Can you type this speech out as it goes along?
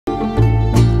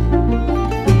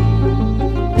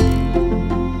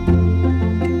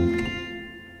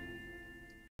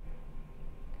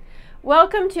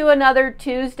Welcome to another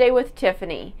Tuesday with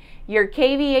Tiffany, your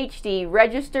KVHD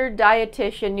registered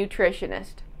dietitian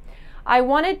nutritionist. I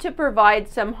wanted to provide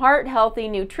some heart-healthy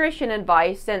nutrition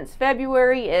advice since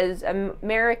February is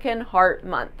American Heart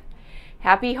Month.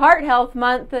 Happy Heart Health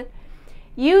Month!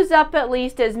 Use up at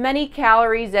least as many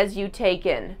calories as you take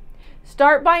in.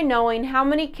 Start by knowing how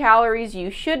many calories you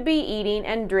should be eating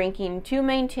and drinking to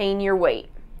maintain your weight.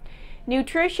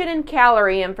 Nutrition and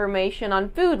calorie information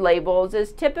on food labels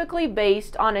is typically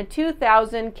based on a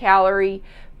 2,000 calorie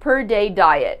per day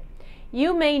diet.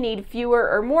 You may need fewer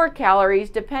or more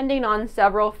calories depending on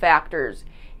several factors,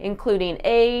 including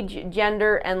age,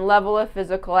 gender, and level of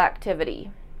physical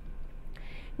activity.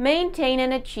 Maintain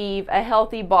and achieve a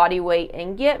healthy body weight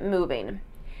and get moving.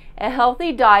 A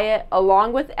healthy diet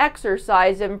along with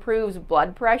exercise improves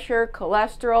blood pressure,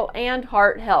 cholesterol, and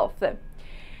heart health.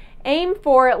 Aim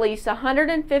for at least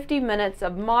 150 minutes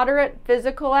of moderate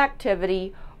physical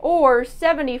activity or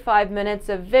 75 minutes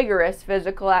of vigorous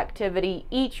physical activity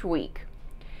each week.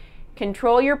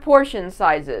 Control your portion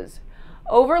sizes.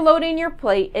 Overloading your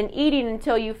plate and eating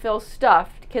until you feel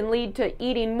stuffed can lead to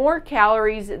eating more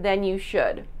calories than you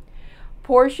should.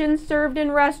 Portions served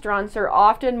in restaurants are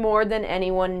often more than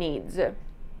anyone needs.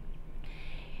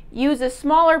 Use a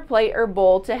smaller plate or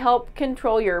bowl to help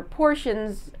control your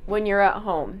portions when you're at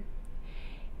home.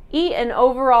 Eat an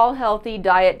overall healthy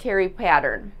dietary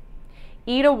pattern.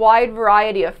 Eat a wide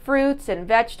variety of fruits and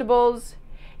vegetables,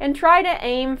 and try to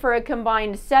aim for a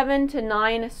combined 7 to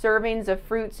 9 servings of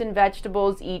fruits and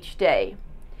vegetables each day.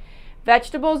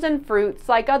 Vegetables and fruits,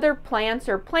 like other plants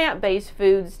or plant-based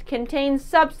foods, contain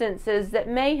substances that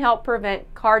may help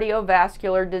prevent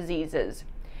cardiovascular diseases.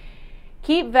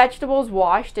 Keep vegetables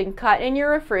washed and cut in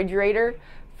your refrigerator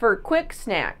for quick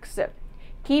snacks.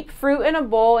 Keep fruit in a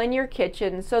bowl in your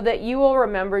kitchen so that you will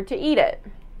remember to eat it.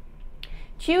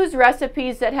 Choose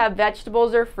recipes that have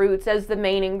vegetables or fruits as the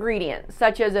main ingredient,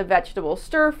 such as a vegetable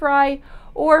stir-fry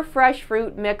or fresh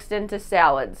fruit mixed into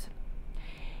salads.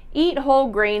 Eat whole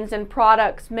grains and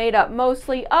products made up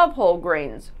mostly of whole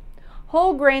grains.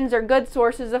 Whole grains are good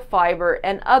sources of fiber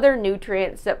and other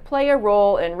nutrients that play a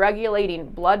role in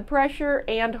regulating blood pressure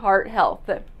and heart health.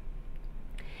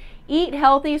 Eat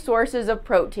healthy sources of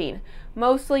protein,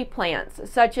 mostly plants,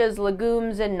 such as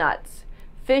legumes and nuts,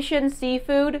 fish and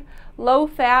seafood,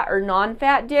 low-fat or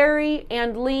non-fat dairy,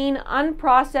 and lean,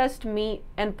 unprocessed meat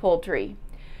and poultry.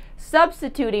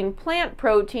 Substituting plant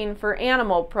protein for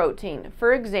animal protein,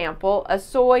 for example, a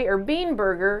soy or bean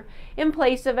burger in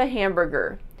place of a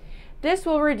hamburger. This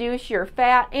will reduce your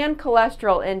fat and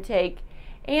cholesterol intake,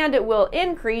 and it will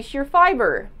increase your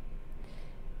fiber.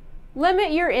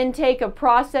 Limit your intake of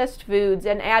processed foods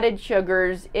and added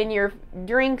sugars in your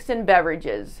drinks and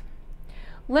beverages.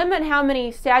 Limit how many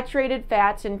saturated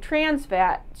fats and trans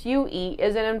fats you eat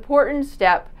is an important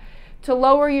step to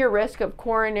lower your risk of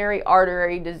coronary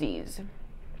artery disease.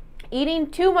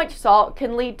 Eating too much salt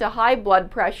can lead to high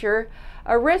blood pressure,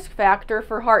 a risk factor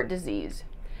for heart disease.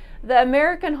 The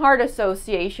American Heart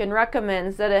Association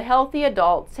recommends that healthy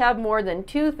adults have more than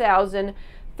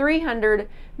 2,300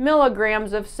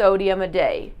 milligrams of sodium a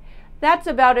day. That's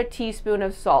about a teaspoon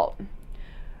of salt.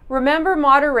 Remember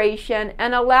moderation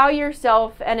and allow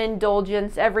yourself an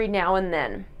indulgence every now and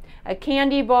then. A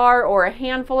candy bar or a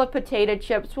handful of potato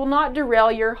chips will not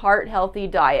derail your heart-healthy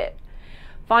diet.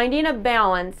 Finding a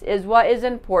balance is what is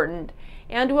important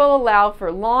and will allow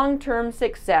for long-term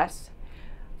success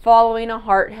following a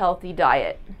heart-healthy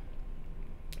diet.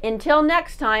 Until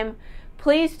next time,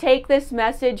 please take this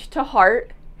message to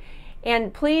heart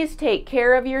and please take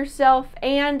care of yourself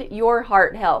and your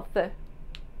heart health.